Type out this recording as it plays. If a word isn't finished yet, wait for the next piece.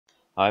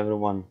Hi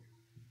everyone.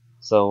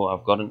 So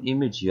I've got an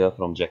image here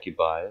from Jackie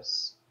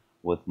Bias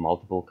with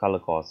multiple color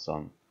casts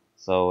on.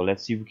 So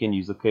let's see if we can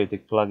use the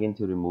Kaotec plugin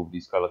to remove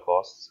these color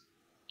casts.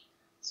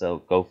 So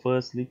go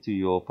firstly to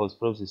your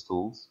post-process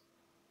tools,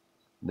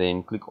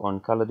 then click on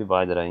color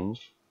divide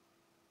range.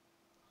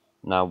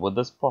 Now with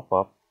this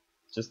pop-up,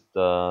 just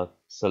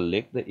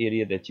select the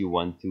area that you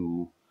want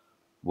to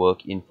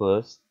work in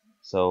first.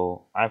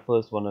 So I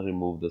first want to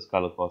remove this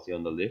color cast here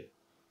on the left.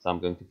 So I'm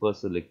going to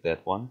first select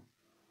that one.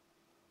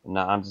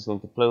 Now I'm just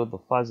going to play with the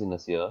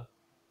fuzziness here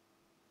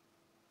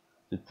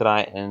to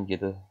try and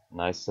get a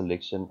nice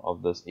selection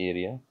of this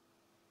area.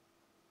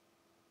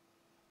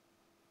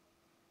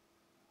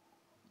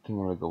 I think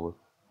I'm gonna go with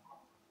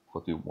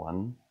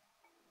 41.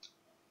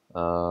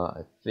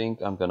 I think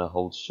I'm gonna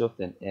hold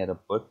shift and add a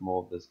bit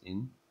more of this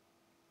in,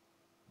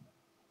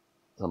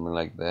 something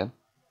like that.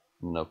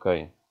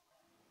 Okay,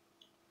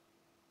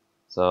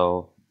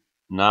 so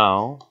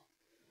now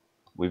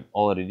we've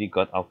already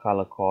got our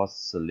color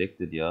cast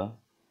selected here,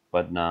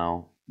 but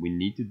now we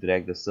need to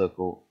drag the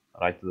circle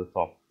right to the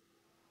top.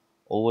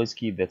 Always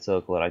keep that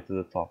circle right to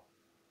the top,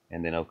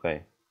 and then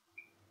okay.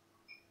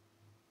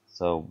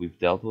 So we've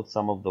dealt with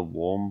some of the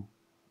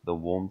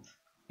warmth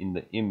in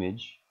the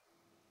image.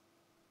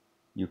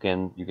 You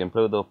can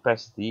play with the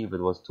opacity if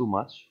it was too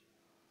much.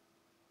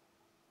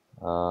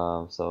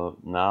 So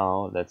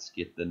now let's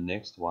get the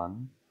next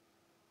one.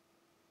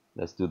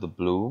 Let's do the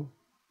blue.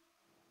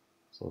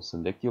 So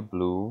select your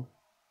blue.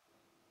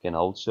 You can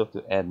hold shift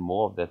to add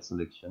more of that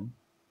selection,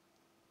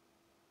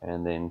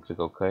 and then click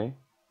OK.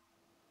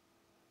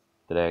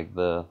 Drag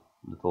the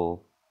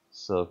little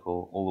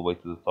circle all the way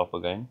to the top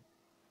again.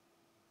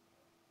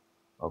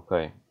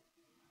 Okay,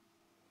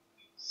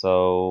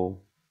 so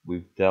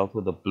we've dealt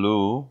with the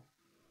blue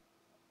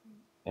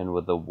and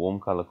with the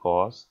warm color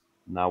cast.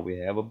 Now we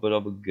have a bit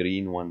of a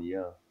green one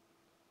here,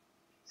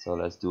 so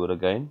let's do it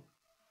again.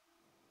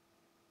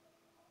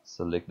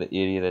 Select the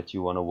area that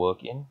you want to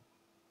work in,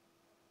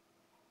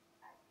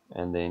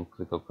 and then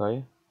click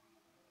OK,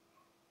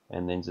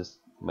 and then just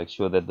make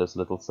sure that this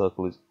little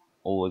circle is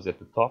always at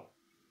the top.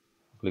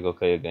 Click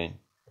OK again.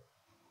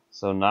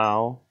 So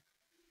now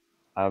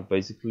I've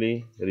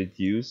basically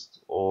reduced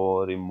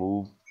or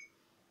removed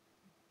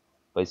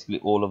basically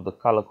all of the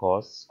color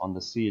casts on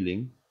the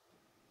ceiling.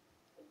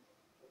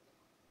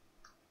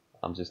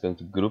 I'm just going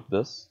to group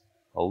this,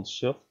 hold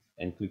shift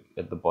and click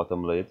at the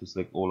bottom layer to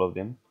select all of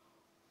them,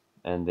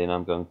 and then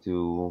I'm going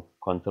to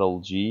Control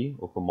G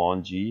or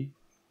Command G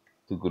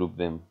to group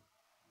them.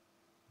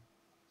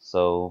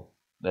 So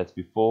that's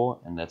before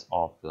and that's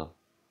after.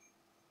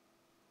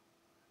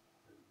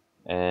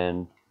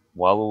 And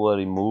while we were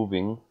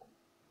removing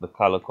the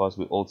color cast,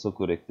 we also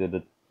corrected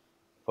it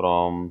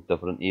from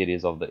different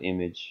areas of the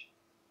image,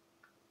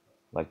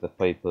 like the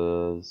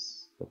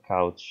papers, the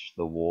couch,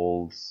 the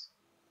walls.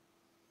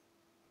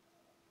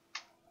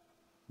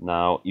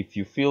 Now if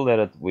you feel that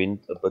it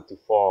went a bit too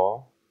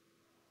far,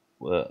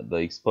 the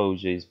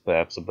exposure is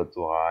perhaps a bit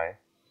too high,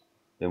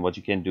 then what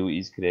you can do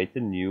is create a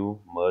new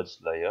merged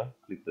layer.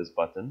 Click this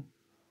button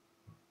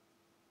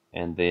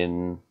and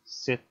then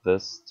set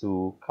this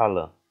to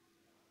color,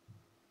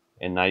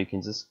 and now you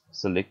can just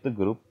select the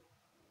group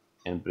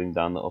and bring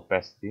down the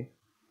opacity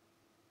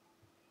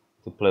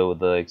to play with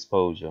the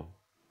exposure.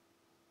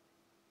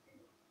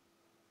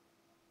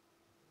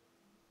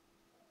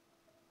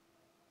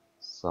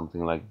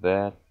 Something like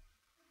that,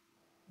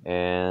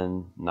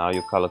 and now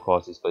your color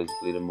cast is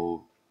basically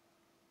removed,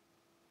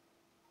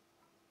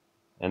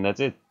 and that's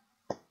it.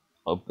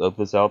 Hope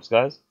this helps,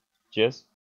 guys. Cheers.